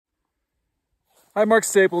Hi, Mark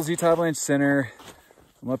Staples, Utah Avalanche Center.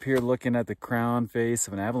 I'm up here looking at the crown face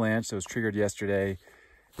of an avalanche that was triggered yesterday.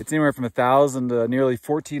 It's anywhere from 1,000 to nearly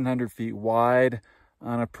 1,400 feet wide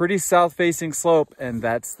on a pretty south-facing slope, and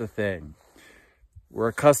that's the thing. We're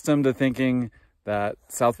accustomed to thinking that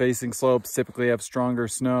south-facing slopes typically have stronger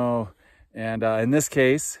snow, and in this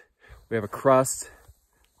case, we have a crust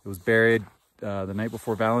that was buried the night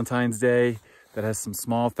before Valentine's Day that has some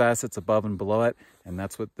small facets above and below it, and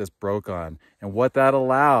that's what this broke on. And what that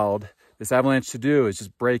allowed this avalanche to do is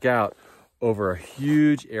just break out over a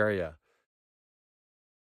huge area.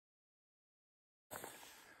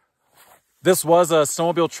 This was a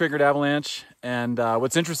snowmobile triggered avalanche, and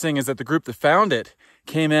what's interesting is that the group that found it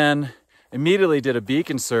came in, immediately did a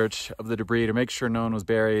beacon search of the debris to make sure no one was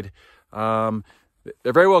buried.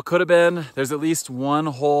 There very well could have been. There's at least one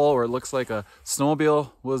hole where it looks like a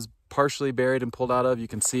snowmobile was partially buried and pulled out of. You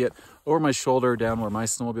can see it over my shoulder down where my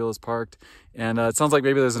snowmobile is parked. And it sounds like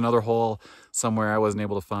maybe there's another hole somewhere I wasn't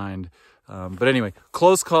able to find. But anyway,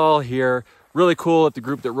 close call here. Really cool that the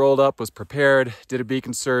group that rolled up was prepared, did a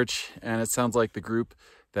beacon search, and it sounds like the group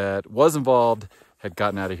that was involved had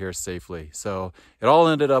gotten out of here safely. So it all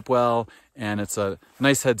ended up well, and it's a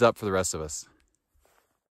nice heads up for the rest of us.